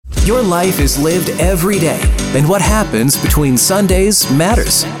Your life is lived every day, and what happens between Sundays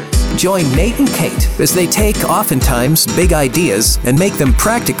matters. Join Nate and Kate as they take oftentimes big ideas and make them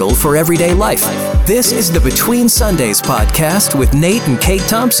practical for everyday life. This is the Between Sundays podcast with Nate and Kate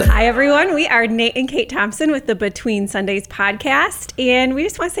Thompson. Hi, everyone. We are Nate and Kate Thompson with the Between Sundays podcast, and we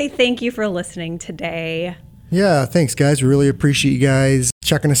just want to say thank you for listening today. Yeah, thanks, guys. We really appreciate you guys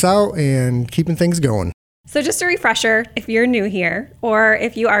checking us out and keeping things going. So just a refresher, if you're new here or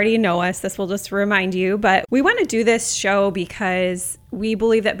if you already know us, this will just remind you. But we want to do this show because we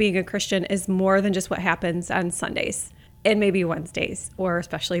believe that being a Christian is more than just what happens on Sundays and maybe Wednesdays or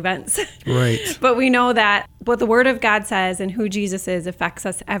special events. Right. But we know that what the Word of God says and who Jesus is affects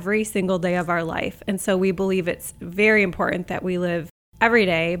us every single day of our life. And so we believe it's very important that we live every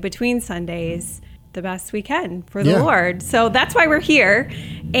day between Sundays the best we can for the Lord. So that's why we're here.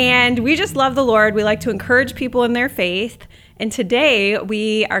 And we just love the Lord. We like to encourage people in their faith. And today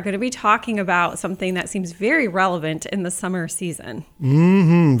we are going to be talking about something that seems very relevant in the summer season.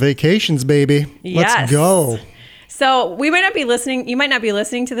 Vacations, baby. Yes. Let's go. So you might not be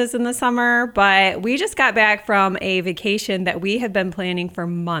listening to this in the summer, but we just got back from a vacation that we have been planning for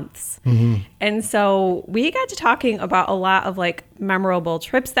months. And so we got to talking about a lot of like memorable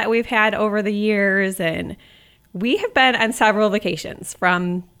trips that we've had over the years. And we have been on several vacations,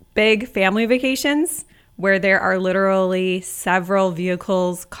 from big family vacations where there are literally several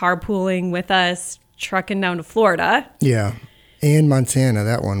vehicles carpooling with us, trucking down to Florida. Yeah. And Montana,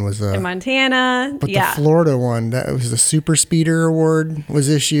 that one was in Montana. But the Florida one, that was the Super Speeder Award, was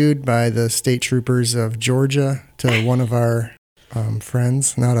issued by the state troopers of Georgia to one of our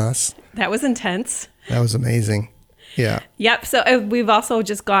friends, not us. That was intense. That was amazing. Yeah. Yep. So we've also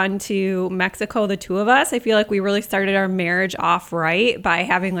just gone to Mexico, the two of us. I feel like we really started our marriage off right by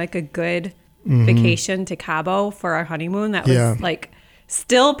having like a good vacation to Cabo for our honeymoon. That was like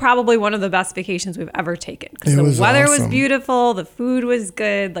still probably one of the best vacations we've ever taken, because the weather was beautiful, the food was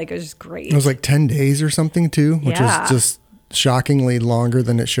good, like it was just great. It was like 10 days or something too, which was just shockingly longer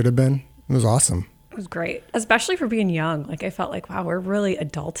than it should have been. It was awesome. It was great, especially for being young. Like I felt like, wow, we're really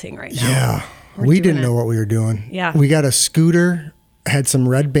adulting right now. Yeah, we didn't know what we were doing. Yeah, we got a scooter, had some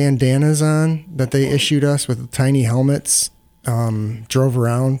red bandanas on that they issued us with tiny helmets. Drove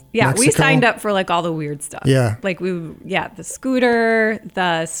around Mexico. We signed up for like all the weird stuff. Yeah. Like the scooter,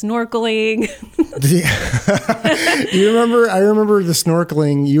 the snorkeling. I remember the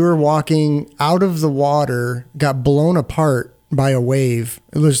snorkeling. You were walking out of the water, got blown apart by a wave.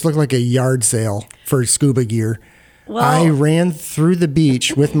 It just looked like a yard sale for scuba gear. Well, I ran through the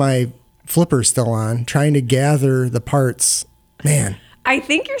beach with my flippers still on, trying to gather the parts. Man. I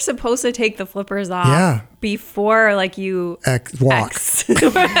think you're supposed to take the flippers off before like you walk.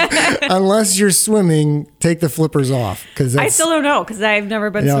 Unless you're swimming, take the flippers off. I still don't know, because I've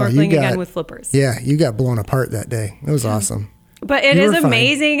never been snorkeling again with flippers. Yeah, you got blown apart that day. It was awesome. But it is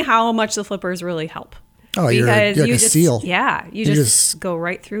amazing how much the flippers really help. Oh, you're like a seal. Yeah, you just go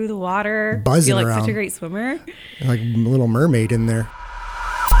right through the water. Buzzing You're like around. such a great swimmer. You're like a little mermaid in there.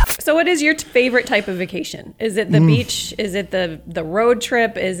 So what is your favorite type of vacation? Is it the beach? Is it the road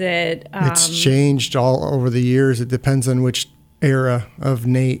trip? Is it... It's changed all over the years. It depends on which era of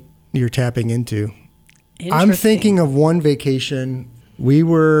Nate you're tapping into. I'm thinking of one vacation. We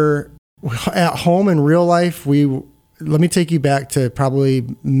were at home in real life. Let me take you back to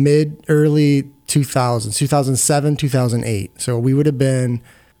probably early 2000s, 2007, 2008. So we would have been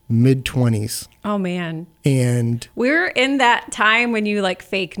mid-20s. Oh, man. And we're in that time when you like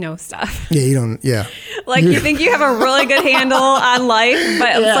fake know stuff. Yeah, you don't, Like you think you have a really good handle on life, but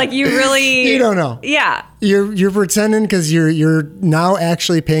it's like you don't know. Yeah. You're pretending because you're now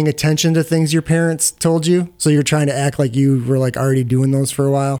actually paying attention to things your parents told you. So you're trying to act like you were like already doing those for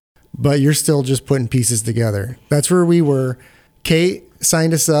a while, but you're still just putting pieces together. That's where we were. Kate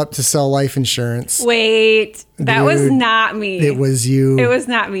signed us up to sell life insurance. Wait, that was not me. It was you. It was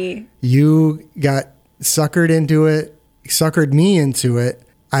not me. You got suckered me into it.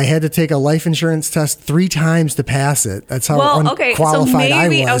 I had to take a life insurance test 3 times to pass it. That's how unqualified I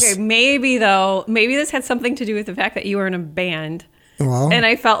was. Okay, maybe this had something to do with the fact that you were in a band. Well, and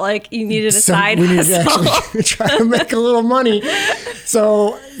I felt like you needed a side hustle. We needed to actually try to make a little money.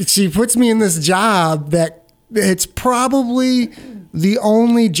 So she puts me in this job that it's probably the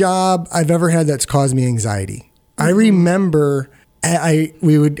only job I've ever had that's caused me anxiety. I remember I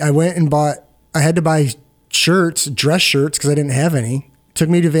had to buy dress shirts, because I didn't have any. Took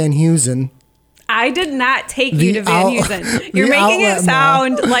me to Van Heusen. I did not take you to Van Heusen. You're making it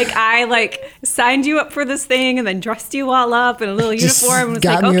sound like I signed you up for this thing and then dressed you all up in a little uniform. And was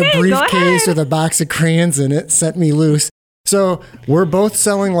got like, me okay, a briefcase with a box of crayons in it, set me loose. So we're both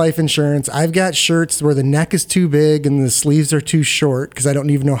selling life insurance. I've got shirts where the neck is too big and the sleeves are too short because I don't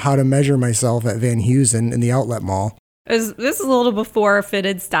even know how to measure myself at Van Heusen in the outlet mall. This is a little before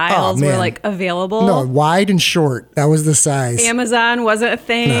fitted styles were like available. No, wide and short. That was the size. Amazon wasn't a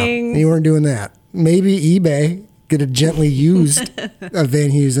thing. No, you weren't doing that. Maybe eBay, get a gently used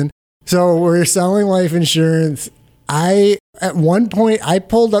Van Heusen. So we're selling life insurance. At one point, I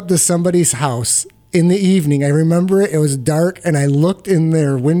pulled up to somebody's house in the evening. I remember it was dark, and I looked in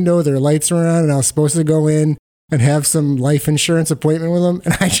their window, their lights were on, and I was supposed to go in and have some life insurance appointment with them,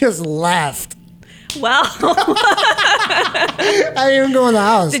 and I just laughed. Well, I didn't even go in the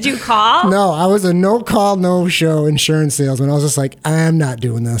house. Did you call? No, I was a no call, no show insurance salesman. I was just like, I'm not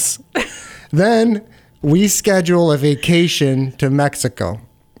doing this. Then we schedule a vacation to Mexico.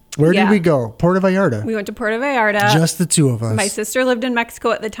 Where did we go? Puerto Vallarta. We went to Puerto Vallarta. Just the two of us. My sister lived in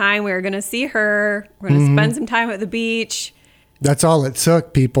Mexico at the time. We were going to see her. We're going to spend some time at the beach. That's all it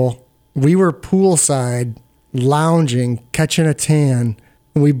took, people. We were poolside, lounging, catching a tan.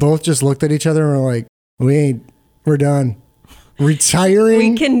 And we both just looked at each other and were like, we're done. Retiring.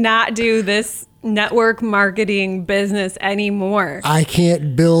 We cannot do this network marketing business anymore. I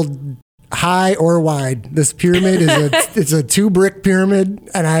can't build high or wide. This pyramid it's a 2-brick pyramid,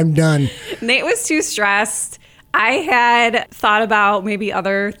 and I'm done. Nate was too stressed. I had thought about maybe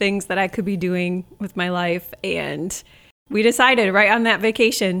other things that I could be doing with my life, and we decided right on that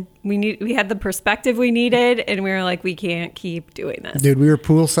vacation we had the perspective we needed, and we were like, we can't keep doing this. Dude, we were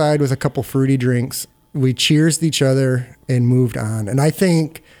poolside with a couple fruity drinks. We cheersed each other and moved on. And I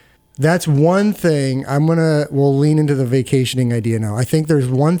think that's one thing we'll lean into the vacationing idea now. I think there's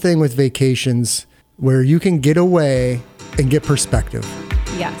one thing with vacations where you can get away and get perspective.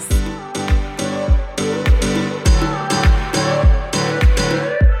 Yes.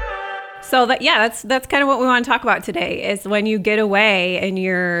 So that's kind of what we want to talk about today is when you get away and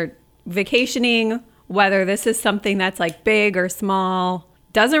you're vacationing, whether this is something that's like big or small,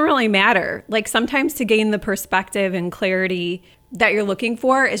 doesn't really matter. Like sometimes to gain the perspective and clarity that you're looking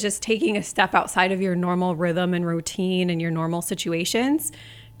for is just taking a step outside of your normal rhythm and routine and your normal situations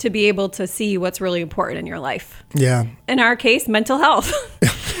to be able to see what's really important in your life. Yeah. In our case, mental health.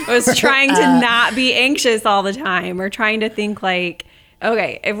 I was trying to not be anxious all the time or trying to think like,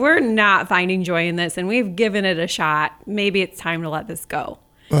 okay, if we're not finding joy in this and we've given it a shot, maybe it's time to let this go.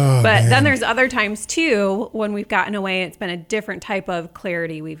 Then there's other times too when we've gotten away, it's been a different type of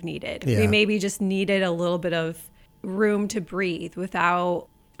clarity we've needed. Yeah. We maybe just needed a little bit of room to breathe without,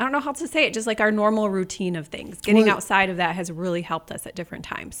 I don't know how to say it, just like our normal routine of things. Getting outside of that has really helped us at different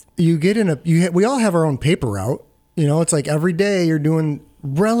times. We all have our own paper route. You know, it's like every day you're doing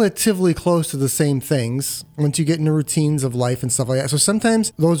relatively close to the same things once you get into routines of life and stuff like that. So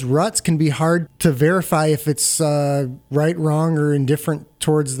sometimes those ruts can be hard to verify if it's right, wrong, or indifferent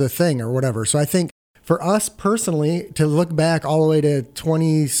towards the thing or whatever. So I think for us personally, to look back all the way to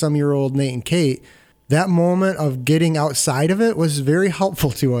 20-some-year-old Nate and Kate, that moment of getting outside of it was very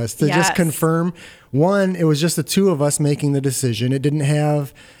helpful to us to just confirm, one, it was just the two of us making the decision. It didn't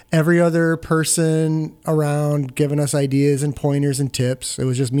have every other person around giving us ideas and pointers and tips. It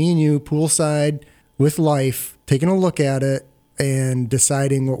was just me and you poolside with life, taking a look at it and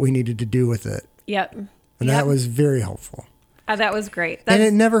deciding what we needed to do with it. Yep. And that was very helpful. That was great. And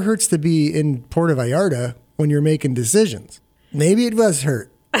it never hurts to be in Puerto Vallarta when you're making decisions. Maybe it does hurt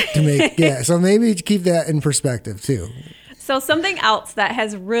to make, so maybe keep that in perspective too. So something else that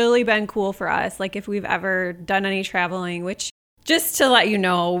has really been cool for us, like if we've ever done any traveling, which just to let you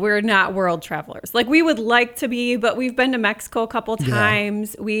know, we're not world travelers. Like we would like to be, but we've been to Mexico a couple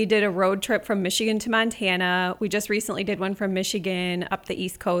times. Yeah. We did a road trip from Michigan to Montana. We just recently did one from Michigan up the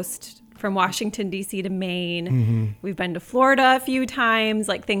East Coast from Washington, D.C. to Maine. Mm-hmm. We've been to Florida a few times,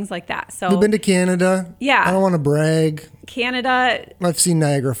 like things like that. So we've been to Canada. Yeah. I don't want to brag. Canada. I've seen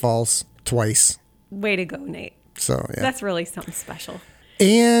Niagara Falls twice. Way to go, Nate. So, yeah. That's really something special.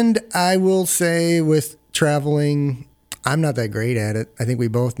 And I will say with traveling, I'm not that great at it. I think we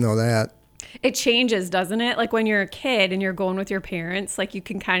both know that. It changes, doesn't it? Like when you're a kid and you're going with your parents, like you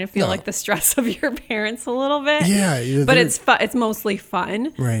can kind of feel like the stress of your parents a little bit. Yeah. But it's mostly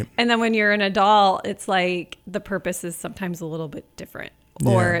fun. Right. And then when you're an adult, it's like the purpose is sometimes a little bit different.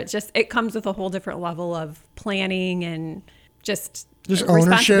 Or it comes with a whole different level of planning and just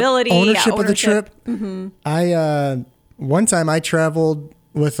responsibility. Ownership of the trip. Mm-hmm. One time I traveled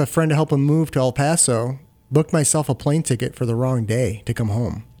with a friend to help him move to El Paso, booked myself a plane ticket for the wrong day to come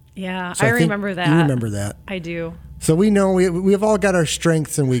home. Yeah, So I remember that. You remember that. I do. So we know we've all got our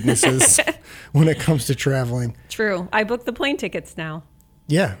strengths and weaknesses when it comes to traveling. True. I booked the plane tickets now.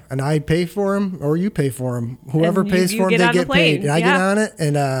 Yeah, and I pay for them, or you pay for them. Whoever pays for them, they get paid. And I get on it,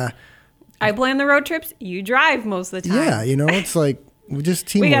 and I plan the road trips. You drive most of the time. Yeah, it's like we just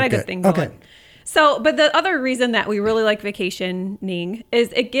teamwork. We got a good thing going. Okay. So, but the other reason that we really like vacationing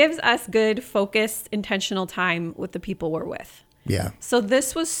is it gives us good, focused, intentional time with the people we're with. Yeah. So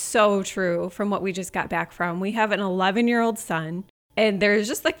this was so true from what we just got back from. We have an 11-year-old son, and there's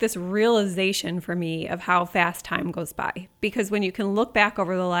just like this realization for me of how fast time goes by. Because when you can look back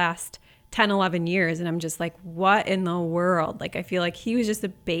over the last 10, 11 years, and I'm just like, what in the world? Like, I feel like he was just a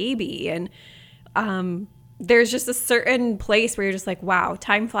baby. And there's just a certain place where you're just like, wow,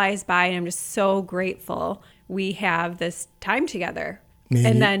 time flies by, and I'm just so grateful we have this time together.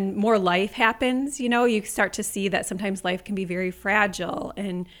 And then more life happens, you start to see that sometimes life can be very fragile,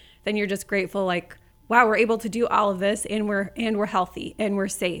 and then you're just grateful, like, wow, we're able to do all of this, and we're healthy, and we're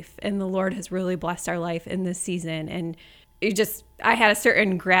safe, and the Lord has really blessed our life in this season. And I had a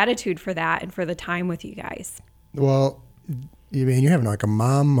certain gratitude for that and for the time with you guys. Well, you're having like a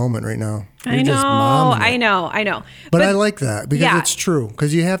mom moment right now. I know. But I like that because it's true.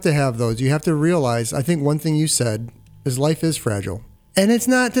 Because you have to have those. You have to realize, I think one thing you said is life is fragile. And it's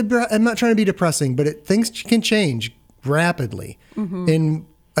not, I'm not trying to be depressing, but things can change rapidly. Mm-hmm. And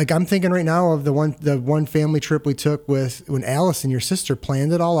like, I'm thinking right now of the one family trip we took when Alice and your sister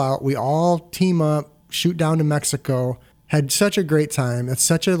planned it all out. We all team up, shoot down to Mexico, had such a great time. It's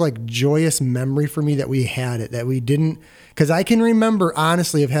such a like joyous memory for me that we had it, that we didn't, because I can remember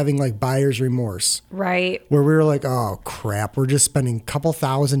honestly of having like buyer's remorse. Right. Where we were like, oh crap, we're just spending a couple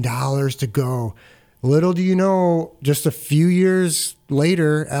 $1,000s to go. Little do you know, just a few years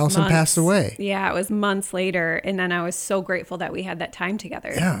later, Allison passed away. Yeah, it was months later. And then I was so grateful that we had that time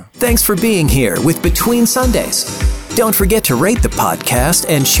together. Yeah. Thanks for being here with Between Sundays. Don't forget to rate the podcast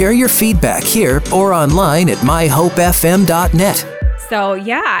and share your feedback here or online at myhopefm.net. So,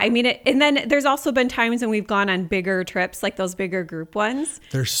 yeah, I mean, and then there's also been times when we've gone on bigger trips, like those bigger group ones.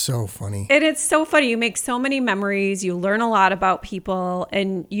 They're so funny. And it's so funny. You make so many memories. You learn a lot about people,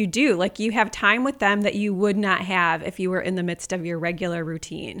 and you have time with them that you would not have if you were in the midst of your regular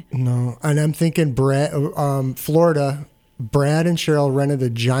routine. No. And I'm thinking Florida, Brad and Cheryl rented a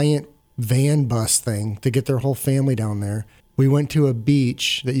giant van bus thing to get their whole family down there. We went to a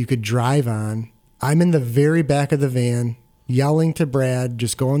beach that you could drive on. I'm in the very back of the van, yelling to Brad,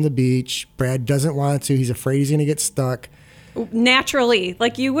 just go on the beach. Brad doesn't want to. He's afraid he's going to get stuck. Naturally,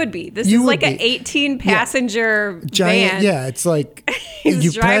 like you would be. This is like an 18-passenger van. Yeah, it's like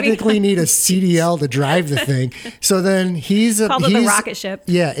you practically need a CDL to drive the thing. So then he's the rocket ship.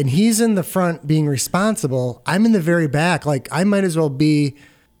 Yeah, and he's in the front being responsible. I'm in the very back. Like I might as well be,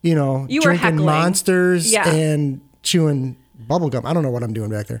 drinking Monsters and chewing bubble gum. I don't know what I'm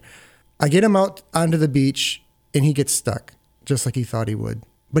doing back there. I get him out onto the beach, and he gets stuck, just like he thought he would.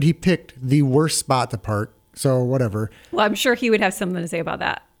 But he picked the worst spot to park, so whatever. Well, I'm sure he would have something to say about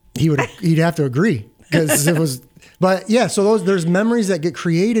that. He'd have to agree, because it was. But yeah, so there's memories that get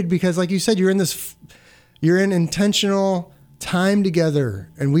created because, like you said, you're in intentional time together,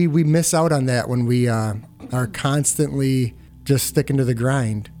 and we miss out on that when we are constantly just sticking to the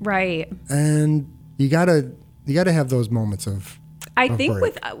grind. Right. And you gotta have those moments of. I think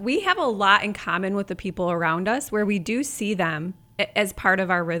we have a lot in common with the people around us where we do see them as part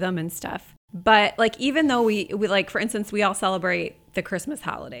of our rhythm and stuff. But like, even though we like, for instance, we all celebrate the Christmas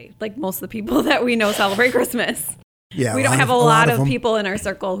holiday. Like most of the people that we know celebrate Christmas. Yeah. We don't have a lot of people in our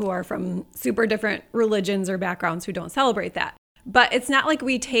circle who are from super different religions or backgrounds who don't celebrate that. But it's not like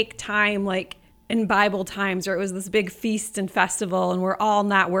we take time like in Bible times where it was this big feast and festival and we're all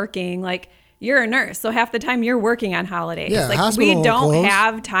not working. Like, you're a nurse, so half the time you're working on holidays. Yeah, like we don't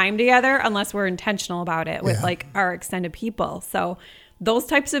have time together unless we're intentional about it with like our extended people. So those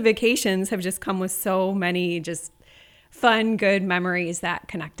types of vacations have just come with so many just fun, good memories that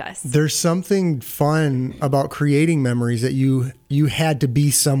connect us. There's something fun about creating memories that you had to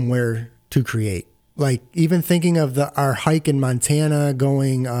be somewhere to create. Like even thinking of our hike in Montana,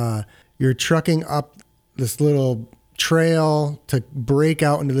 going, you're trucking up this little trail to break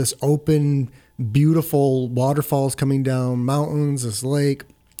out into this open, beautiful waterfalls coming down mountains, this lake,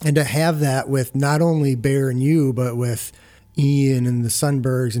 and to have that with not only Bear and you, but with Ian and the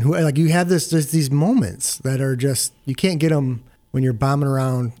Sunbergs and who, like you have there's these moments that are just, you can't get them when you're bombing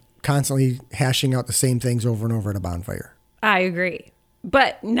around constantly hashing out the same things over and over at a bonfire. I agree.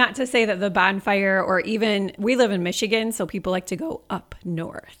 But not to say that the bonfire, or even, we live in Michigan, so people like to go up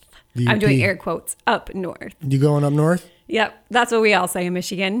north. I'm doing air quotes, up north. You going up north? Yep. That's what we all say in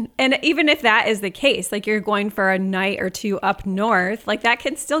Michigan. And even if that is the case, like you're going for a night or two up north, like that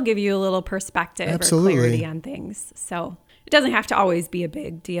can still give you a little perspective or clarity on things. So doesn't have to always be a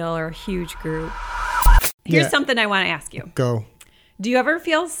big deal or a huge group. Here's something I want to ask you. Go. Do you ever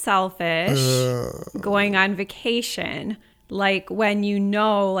feel selfish going on vacation? Like when you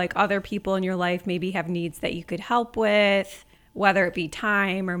know like other people in your life maybe have needs that you could help with, whether it be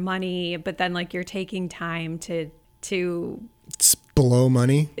time or money, but then like you're taking time to it's below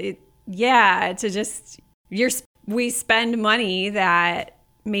money. We spend money that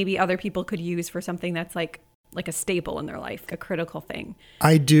maybe other people could use for something that's like a staple in their life, a critical thing.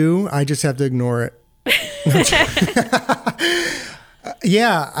 I do. I just have to ignore it.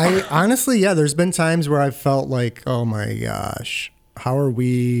 I honestly, there's been times where I've felt like, oh my gosh, how are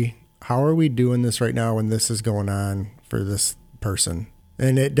we doing this right now when this is going on for this person?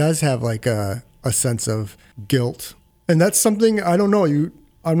 And it does have like a sense of guilt. And that's something, I don't know,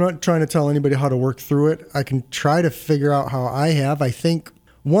 I'm not trying to tell anybody how to work through it. I can try to figure out how I have. I think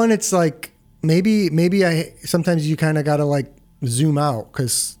one, it's like maybe sometimes you kind of got to like zoom out,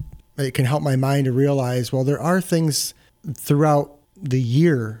 because it can help my mind to realize, well, there are things throughout the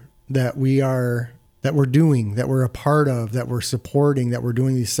year that we're doing, that we're a part of, that we're supporting, that we're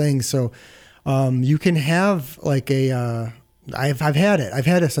doing these things. So you can have like I've had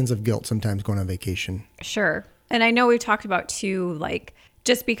a sense of guilt sometimes going on vacation. Sure. And I know we've talked about too, like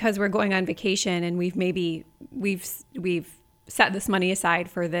just because we're going on vacation and we've set this money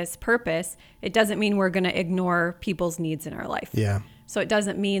aside for this purpose, it doesn't mean we're going to ignore people's needs in our life. Yeah. So it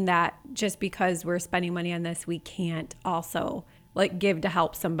doesn't mean that just because we're spending money on this, we can't also like give to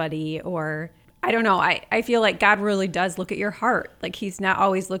help somebody, or I don't know. I feel like God really does look at your heart. Like he's not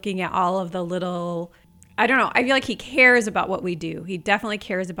always looking at all of the little, I don't know. I feel like he cares about what we do. He definitely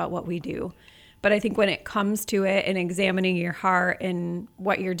cares about what we do. But I think when it comes to it and examining your heart and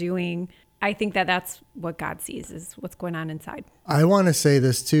what you're doing, I think that that's what God sees, is what's going on inside. I want to say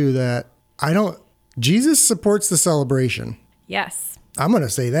this too, that Jesus supports the celebration. Yes. I'm going to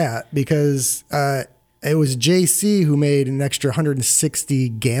say that because it was JC who made an extra 160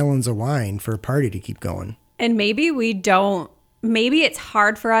 gallons of wine for a party to keep going. And maybe it's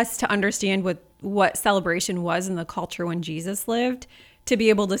hard for us to understand what celebration was in the culture when Jesus lived, to be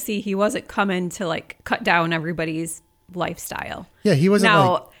able to see he wasn't coming to like cut down everybody's lifestyle. Yeah, he wasn't.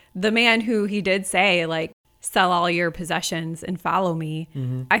 Now, the man who he did say like, sell all your possessions and follow me.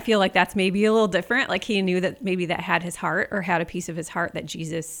 Mm-hmm. I feel like that's maybe a little different. Like he knew that maybe that had his heart, or had a piece of his heart that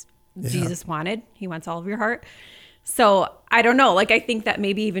Jesus wanted. He wants all of your heart. So I don't know. Like, I think that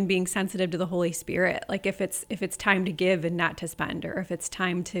maybe even being sensitive to the Holy Spirit, like if it's time to give and not to spend, or if it's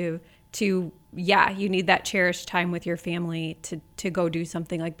time to you need that cherished time with your family to go do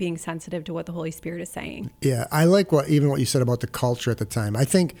something, like being sensitive to what the Holy Spirit is saying. Yeah. I like what you said about the culture at the time. I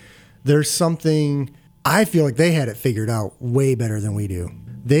think there's something, I feel like they had it figured out way better than we do.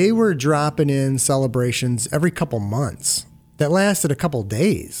 They were dropping in celebrations every couple months that lasted a couple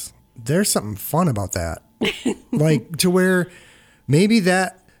days. There's something fun about that. Like, to where maybe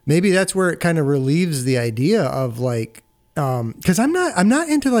that's where it kind of relieves the idea of like, because I'm not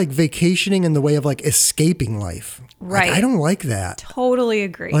into like vacationing in the way of like escaping life. Right. Like, I don't like that. Totally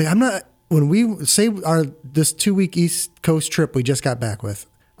agree. Like, I'm not, when we say this 2-week East Coast trip we just got back with,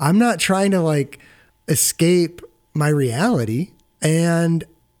 I'm not trying to like escape my reality. And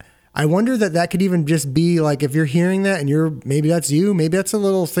I wonder that could even just be like, if you're hearing that and maybe that's you, maybe that's a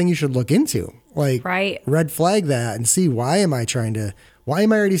little thing you should look into. Like, right. Red flag that and see, why am I already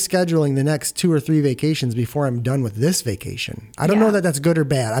scheduling the next 2 or 3 vacations before I'm done with this vacation? I don't know that that's good or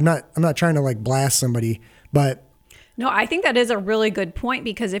bad. I'm not trying to like blast somebody, but no, I think that is a really good point,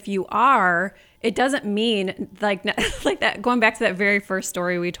 because if you are, it doesn't mean like that. Going back to that very first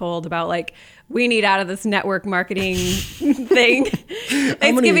story we told about like, we need out of this network marketing thing.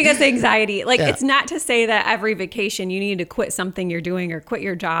 It's giving us anxiety. Like, it's not to say that every vacation you need to quit something you're doing or quit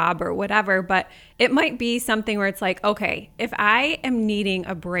your job or whatever, but it might be something where it's like, okay, if I am needing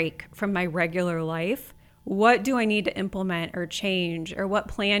a break from my regular life, what do I need to implement or change, or what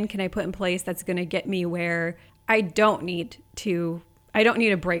plan can I put in place that's going to get me where I don't need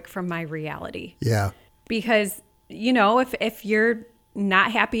a break from my reality. Yeah. Because, if you're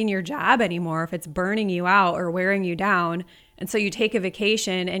not happy in your job anymore, if it's burning you out or wearing you down, and so you take a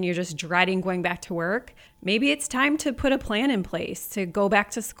vacation and you're just dreading going back to work, maybe it's time to put a plan in place to go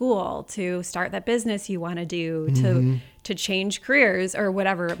back to school, to start that business you want to do, to change careers or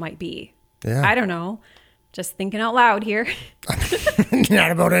whatever it might be. Yeah. I don't know. Just thinking out loud here.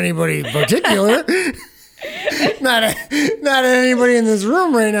 Not about anybody in particular. Not anybody in this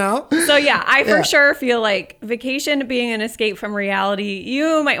room right now. So yeah, I for sure feel like vacation being an escape from reality,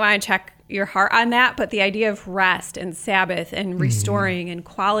 you might want to check your heart on that. But the idea of rest and Sabbath and restoring and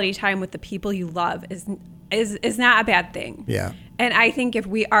quality time with the people you love is not a bad thing. Yeah. And I think if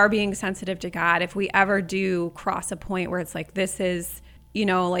we are being sensitive to God, if we ever do cross a point where it's like, this is,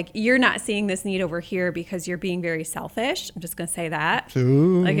 like you're not seeing this need over here because you're being very selfish. I'm just going to say that.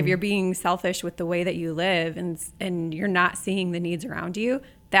 Ooh. Like if you're being selfish with the way that you live and you're not seeing the needs around you,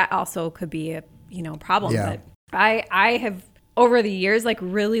 that also could be a, problem. Yeah. But I have over the years, like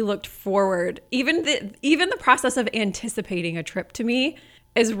really looked forward. Even the process of anticipating a trip to me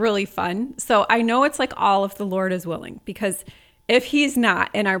is really fun. So I know it's like all if the Lord is willing, because if he's not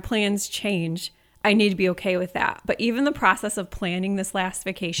and our plans change, I need to be okay with that. But even the process of planning this last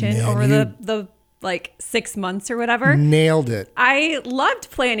vacation over the like 6 months or whatever. Nailed it. I loved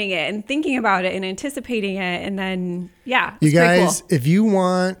planning it and thinking about it and anticipating it. And then, you guys, if you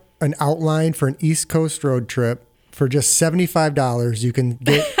want an outline for an East Coast road trip for just $75, you can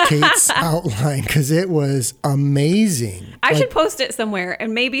get Kate's outline because it was amazing. I should post it somewhere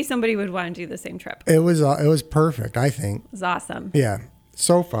and maybe somebody would want to do the same trip. It was perfect, I think. It was awesome. Yeah.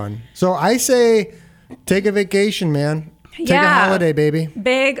 So fun. So I say take a vacation, man. Take a holiday, baby.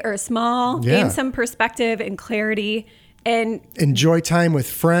 Big or small. Gain some perspective and clarity. And enjoy time with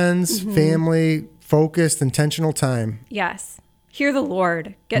friends, family, focused, intentional time. Yes. Hear the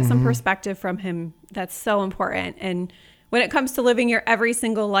Lord. Get some perspective from him. That's so important. And when it comes to living your every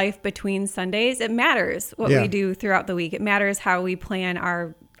single life between Sundays, it matters what we do throughout the week. It matters how we plan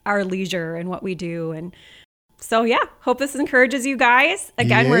our leisure and what we do. And so, hope this encourages you guys.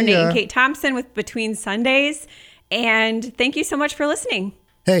 Again, we're Nate and Kate Thompson with Between Sundays. And thank you so much for listening.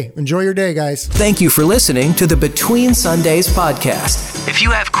 Hey, enjoy your day, guys. Thank you for listening to the Between Sundays podcast. If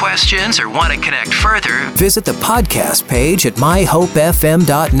you have questions or want to connect further, visit the podcast page at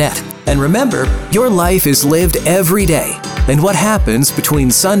myhopefm.net. And remember, your life is lived every day, and what happens between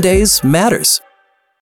Sundays matters.